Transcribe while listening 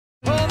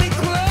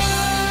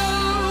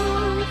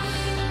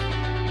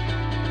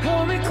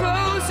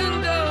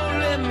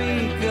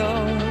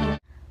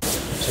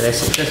Should I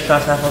sit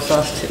crisscross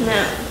applesauce too?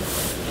 No.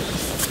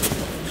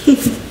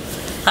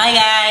 Hi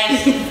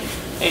guys!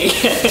 There you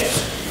go.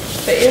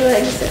 Put your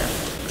legs down.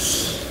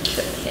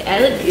 Okay, I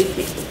look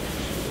goofy.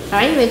 Now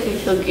you make me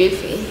feel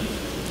goofy.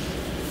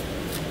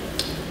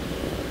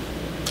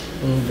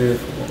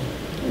 Beautiful.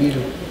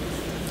 Beautiful.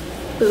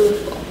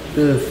 Beautiful.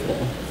 Beautiful.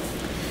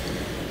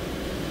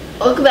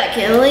 Welcome back,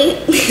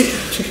 Emily.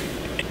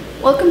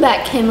 Welcome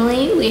back,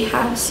 Emily. We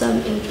have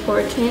some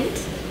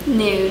important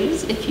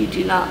news, if you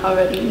do not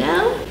already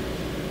know.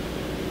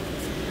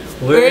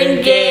 We're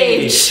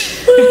engaged!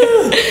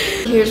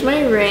 Here's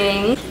my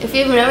ring. If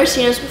you've never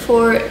seen us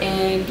before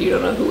and you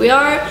don't know who we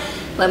are,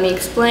 let me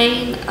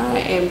explain. I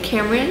am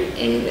Cameron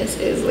and this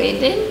is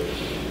Landon.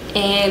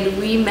 And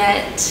we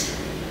met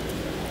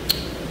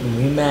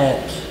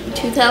in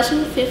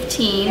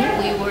 2015.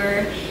 We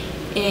were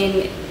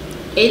in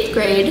 8th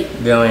grade.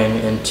 Going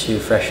into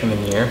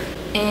freshman year.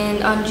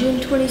 And on June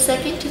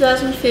 22nd,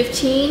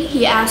 2015,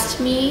 he asked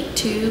me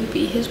to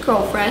be his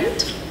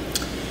girlfriend.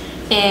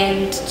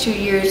 And 2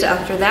 years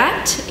after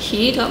that,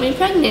 he got me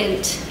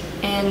pregnant.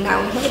 And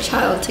now we have a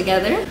child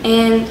together.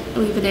 And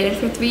we've been dating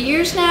for 3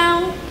 years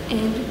now,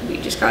 and we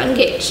just got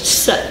engaged.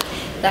 So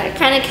that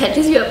kind of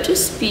catches you up to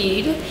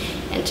speed.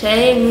 And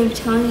today I'm going to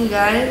be telling you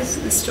guys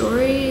the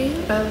story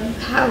of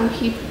how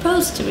he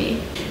proposed to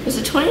me. It was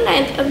the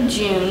 29th of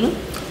June.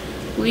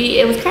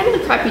 It was kind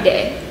of a crappy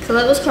day.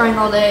 Collette was crying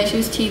all day, she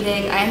was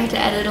teething, I had to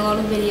edit a lot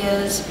of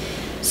videos,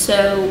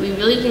 so we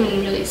really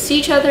didn't really see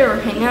each other or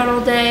hang out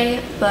all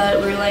day, but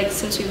we were like,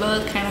 since we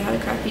both kind of had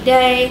a crappy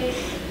day,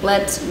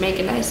 let's make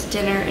a nice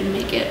dinner and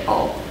make it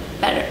all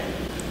better.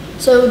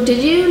 So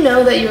did you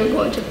know that you were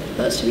going to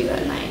propose to me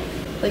that night?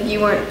 Like you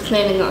weren't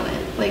planning on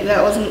it? Like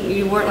that wasn't,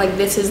 you weren't like,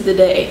 this is the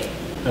day?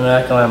 In the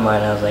back of my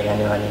mind, I was like, I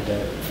knew I need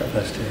to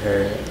propose to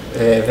her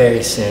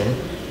very soon,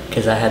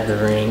 because I had the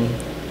ring.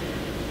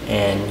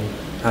 And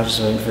I was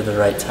just waiting for the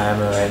right time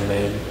and the right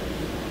mood.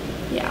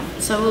 Yeah,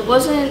 so it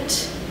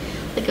wasn't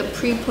like a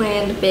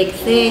pre-planned big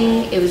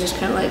thing. It was just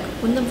kind of like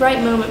when the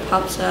right moment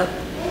pops up.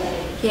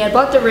 He had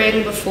bought the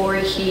ring before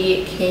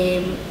he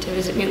came to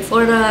visit me in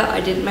Florida. I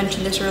didn't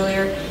mention this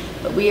earlier,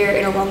 but we are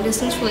in a long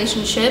distance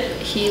relationship.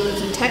 He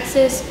lives in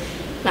Texas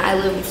and I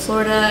live in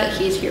Florida.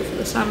 He's here for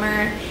the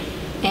summer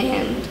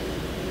and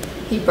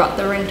he brought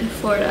the ring to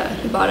Florida.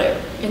 He bought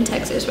it in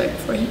Texas right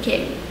before he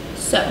came.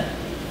 So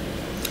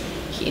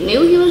he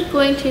knew he was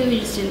going to, he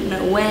just didn't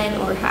know when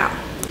or how.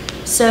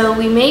 So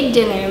we made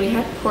dinner, we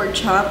had pork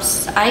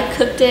chops. I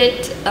cooked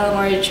it, or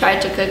I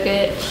tried to cook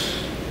it,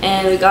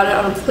 and we got it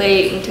on a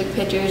plate and took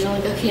pictures and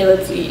like, okay,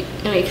 let's eat.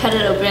 And we cut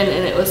it open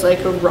and it was like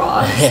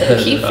raw. So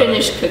he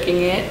finished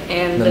cooking it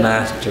and the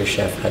master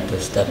chef had to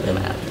step in.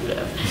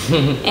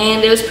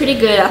 And it was pretty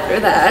good after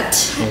that.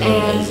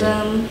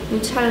 And we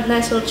just had a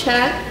nice little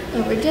chat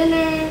over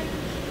dinner.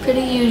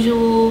 Pretty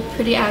usual,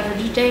 pretty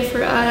average day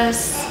for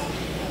us.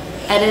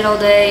 Edit all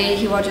day,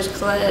 he watches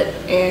Collette,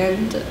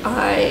 and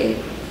I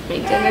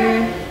make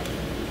dinner,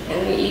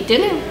 and we eat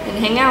dinner and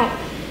hang out.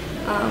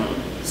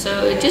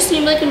 So it just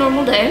seemed like a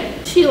normal day.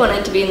 She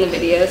wanted to be in the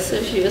video,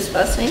 so she was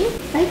fussing.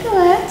 Hi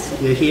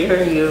Collette. You're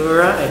here, you've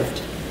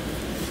arrived.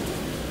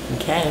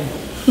 Okay.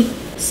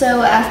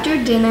 So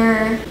after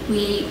dinner,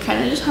 we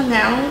kind of just hung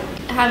out,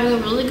 having a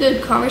really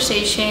good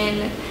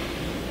conversation,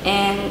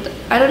 and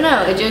I don't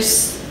know, I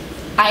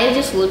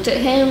just looked at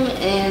him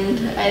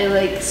and I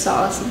like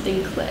saw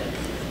something click.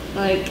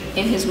 Like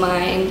in his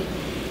mind,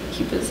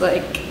 he was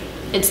like,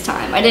 it's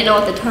time. I didn't know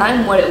at the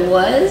time what it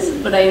was,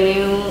 but I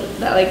knew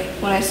that like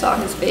when I saw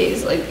his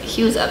face, like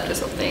he was up to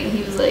something.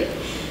 He was like,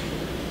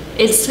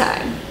 it's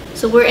time.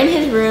 So we're in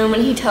his room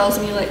and he tells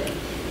me like,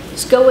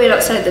 just go wait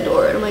outside the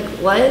door. And I'm like,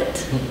 what?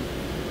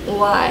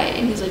 Why?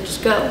 And he's like,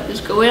 just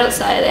go wait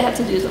outside. I have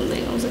to do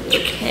something. I was like,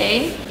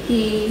 okay.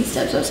 He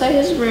steps outside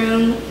his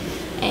room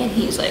and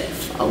he's like,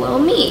 follow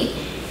me.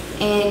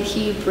 And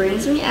he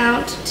brings me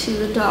out to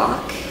the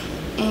dock.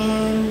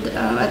 And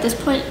at this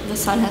point, the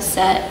sun has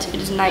set.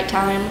 It is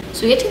nighttime.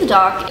 So we get to the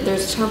dock.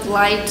 There's a ton of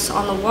lights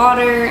on the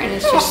water, and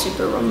it's just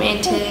super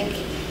romantic.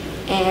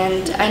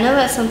 And I know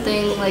that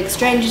something like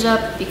strange is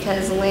up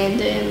because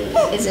Landon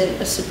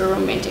isn't a super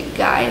romantic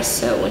guy.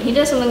 So when he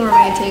does something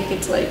romantic,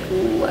 it's like,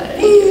 what are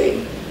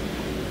you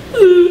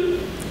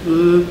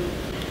doing?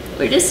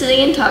 We're just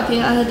sitting and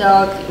talking on the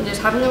dock and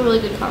just having a really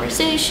good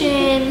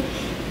conversation.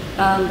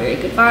 Very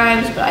good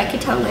vibes, but I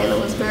could tell Landon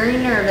was very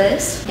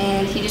nervous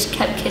and he just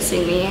kept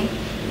kissing me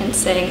and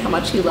saying how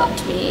much he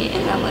loved me,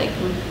 and I'm like,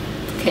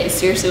 okay,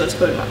 seriously, what's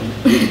going on?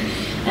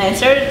 And I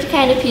started to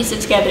kind of piece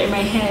it together in my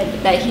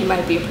head that he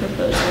might be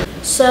proposing.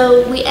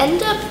 So we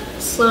end up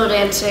slow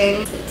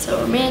dancing. It's so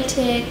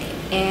romantic,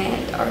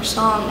 and our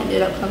song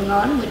ended up coming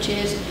on, which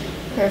is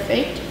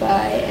Perfect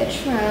by Ed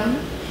Sheeran.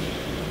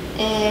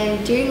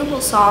 And during the whole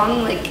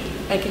song, like,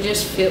 I could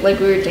just feel like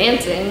we were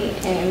dancing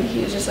and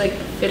he was just like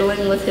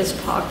fiddling with his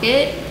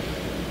pocket,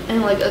 and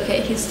I'm like,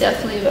 okay, he's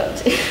definitely about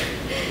to.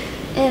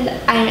 And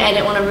I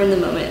didn't want to ruin the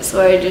moment,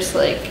 so I just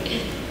like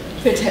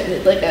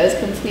pretended like I was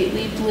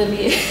completely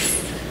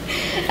oblivious.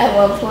 At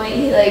one point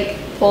he like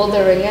pulled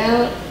the ring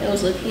out and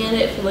was looking at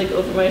it from like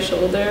over my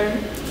shoulder,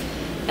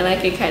 and I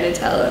could kind of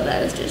tell that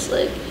I was just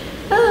like,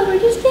 oh, we're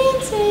just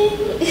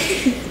dancing.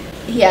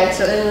 He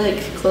accidentally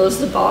like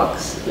closed the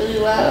box really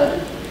loud,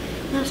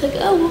 and I was like,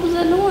 oh, what was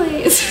that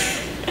noise?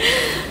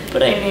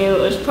 But I knew it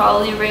was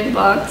probably a ring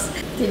box.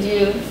 Did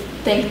you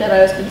think that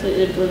I was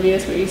completely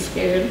oblivious? Were you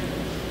scared?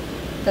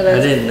 That I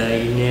didn't know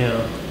you knew.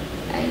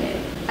 I knew.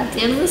 At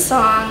the end of the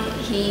song,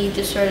 he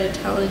just started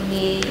telling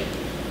me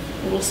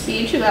a little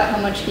speech about how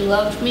much he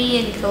loved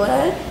me and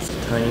Collette.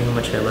 Telling you how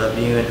much I love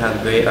you and how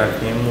great our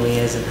family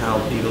is and how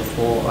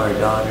beautiful our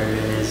daughter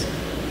is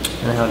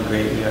and how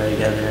great we are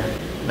together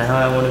and how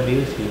I want to be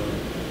with you.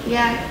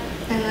 Yeah,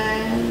 and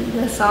then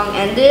the song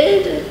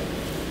ended,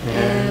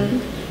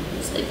 and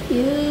it's like,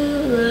 you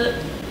look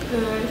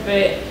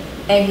perfect,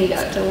 and he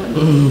got to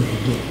one.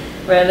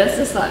 Right as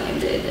the song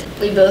ended,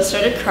 we both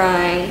started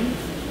crying.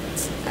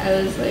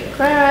 I was like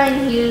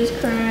crying, he was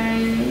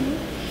crying,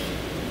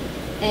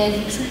 and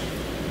he was like,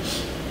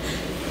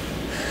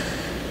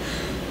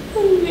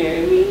 oh,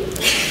 marry me.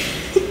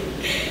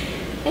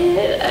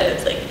 And I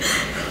was like,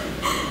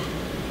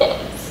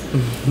 yes.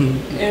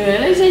 And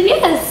then I said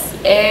yes,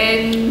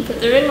 and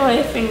put the ring on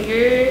my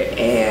finger,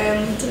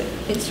 and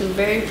it's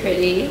very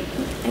pretty.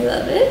 I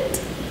love it.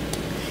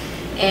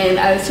 And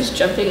I was just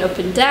jumping up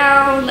and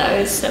down. I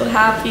was so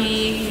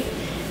happy.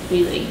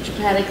 We like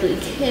dramatically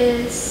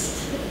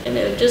kissed, and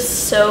it was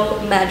just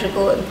so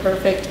magical and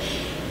perfect,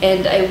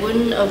 and I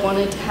wouldn't have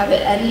wanted to have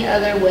it any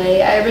other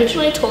way. I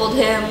originally told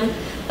him,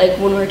 like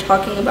when we were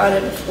talking about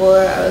it before,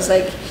 I was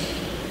like,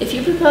 if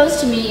you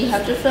propose to me, you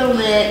have to film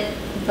it,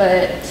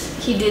 but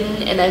he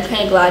didn't, and I'm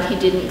kind of glad he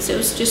didn't, because it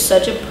was just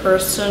such a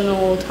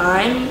personal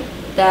time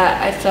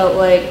that I felt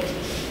like,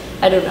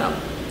 I don't know,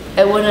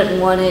 I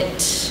wouldn't want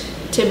it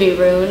to be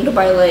ruined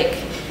by like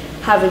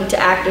having to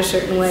act a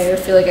certain way, or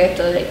feel like I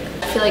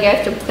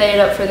have to play it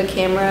up for the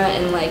camera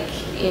and like,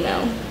 you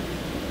know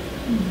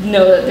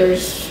that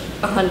there's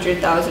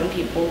 100,000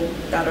 people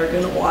that are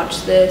gonna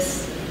watch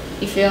this.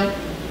 You feel?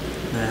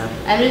 Yeah.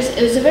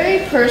 It was a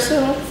very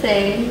personal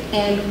thing,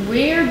 and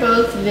we're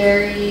both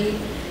very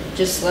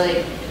just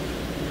like,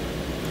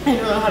 I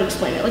don't know how to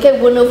explain it. Like I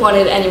wouldn't have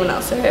wanted anyone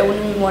else there. I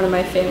wouldn't have wanted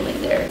my family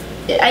there.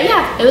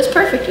 Yeah, it was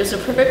perfect. It was a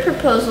perfect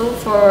proposal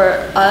for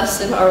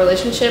us and our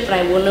relationship, and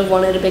I wouldn't have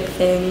wanted a big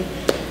thing.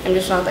 I'm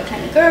just not that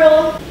kind of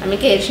girl. I'm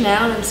engaged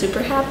now, and I'm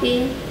super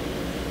happy.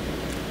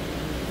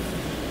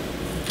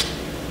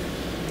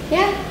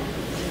 Yeah.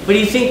 What do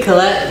you think,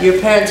 Collette? Your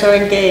parents are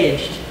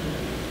engaged.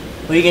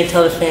 What are you gonna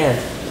tell the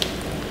fans?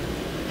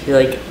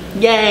 You're like,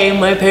 yay,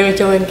 my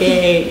parents are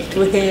engaged.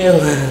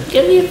 Woohoo.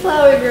 Give me a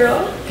flower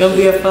girl. Go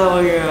be a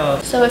flower girl.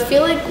 So I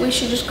feel like we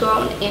should just go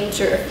out and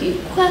answer a few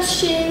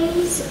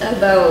questions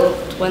about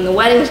when the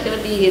wedding's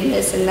gonna be and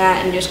this and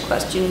that, and just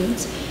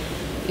questions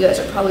you guys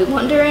are probably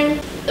wondering.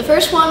 The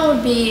first one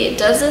would be,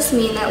 does this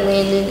mean that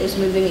Landon is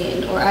moving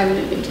in, or I'm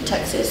moving to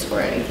Texas,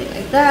 or anything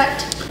like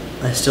that?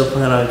 I still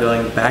plan on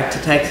going back to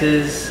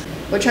Texas.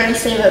 We're trying to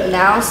save up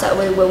now, so that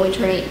way when we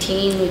turn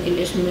 18, we can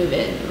just move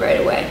in right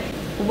away.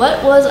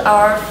 What was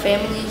our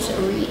family's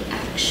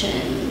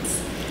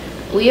reactions?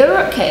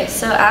 Okay,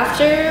 so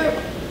after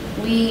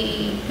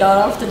we got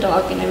off the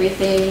dock and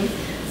everything,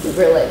 we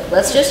were like,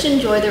 let's just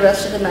enjoy the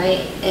rest of the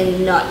night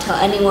and not tell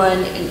anyone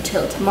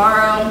until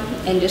tomorrow,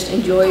 and just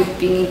enjoy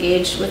being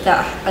engaged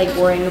without like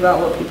worrying about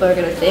what people are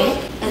gonna think.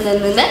 And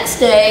then the next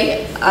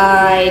day,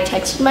 I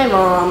texted my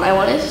mom. I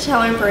wanted to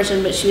tell her in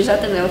person, but she was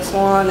at the nail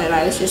salon, and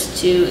I was just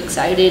too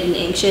excited and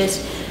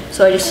anxious.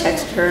 So I just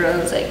texted her, and I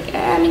was like,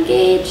 I'm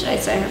engaged. I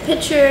sent her a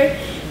picture,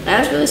 and I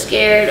was really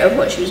scared of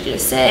what she was gonna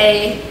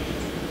say.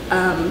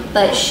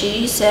 But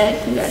she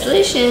said,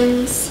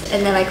 congratulations.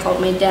 And then I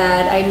called my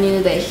dad. I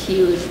knew that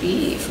he would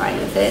be fine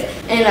with it.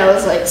 And I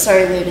was like,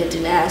 sorry, Luna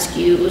didn't ask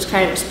you. It was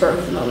kind of a spur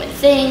of the moment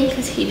thing,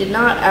 because he did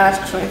not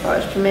ask for my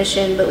father's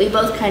permission, but we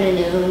both kind of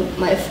knew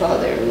my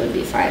father would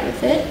be fine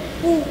with it.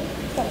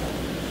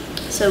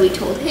 So we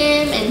told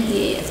him, and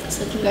he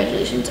said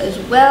congratulations as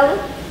well.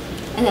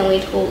 And then we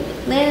told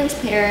Landon's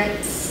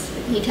parents.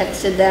 He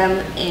texted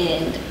them,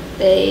 and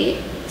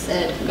they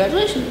said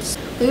congratulations.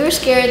 We were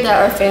scared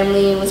that our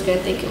family was going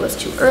to think it was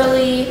too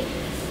early,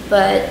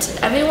 but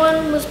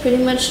everyone was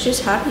pretty much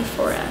just happy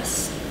for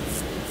us.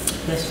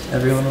 Yes,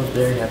 everyone was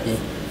very happy.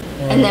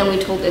 And then we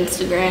told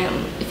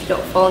Instagram, if you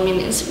don't follow me on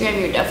Instagram,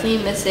 you're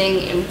definitely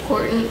missing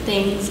important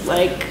things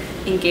like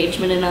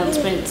engagement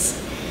announcements,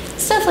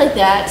 stuff like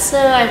that. So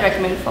I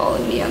recommend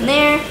following me on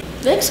there.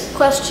 The next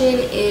question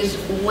is,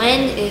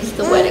 when is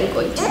the wedding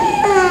going to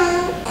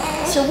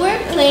be? So we're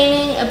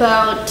planning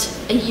about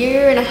a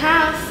year and a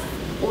half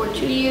or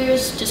 2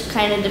 years, just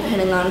kind of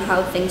depending on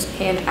how things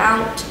pan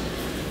out.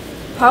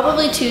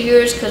 Probably 2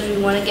 years, because we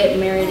want to get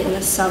married in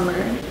the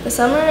summer. The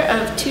summer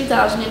of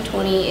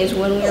 2020 is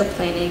when we are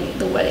planning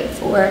the wedding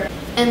for.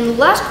 And the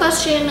last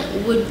question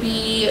would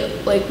be,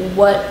 like,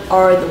 what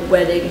are the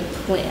wedding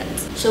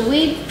plans? So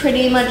we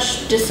pretty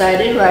much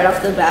decided right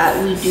off the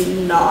bat we do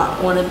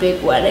not want a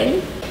big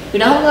wedding. We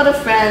don't have a lot of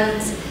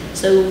friends,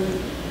 so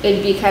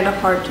it'd be kind of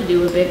hard to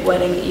do a big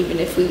wedding even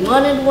if we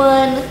wanted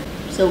one.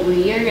 So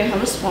we are gonna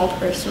have a small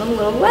personal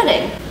little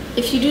wedding.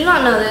 If you do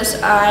not know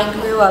this, I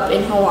grew up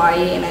in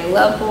Hawaii and I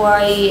love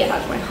Hawaii. It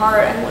has my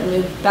heart. I want to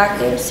move back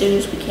there as soon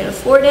as we can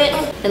afford it.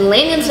 And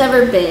Landon's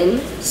never been,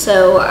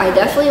 so I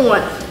definitely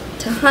want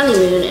to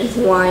honeymoon in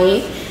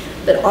Hawaii,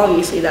 but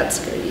obviously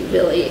that's going to be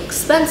really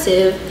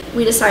expensive.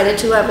 We decided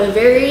to have a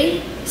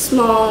very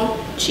small,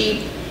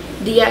 cheap,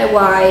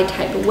 DIY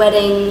type of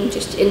wedding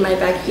just in my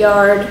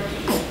backyard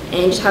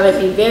and just have it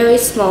be very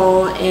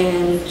small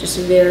and just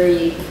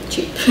very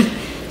cheap.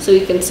 So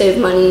we can save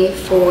money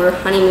for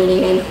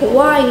honeymooning in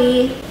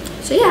Hawaii.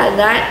 So yeah,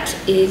 that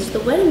is the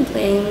wedding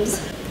plans.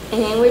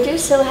 And we're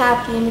just so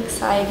happy and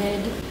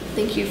excited.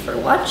 Thank you for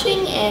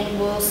watching and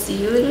we'll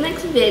see you in the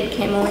next vid,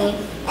 Camille.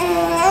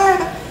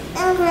 Bye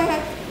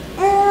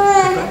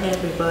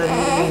everybody.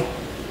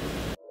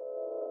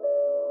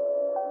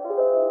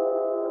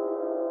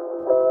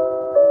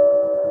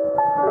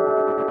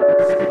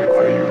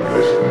 Are you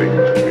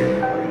listening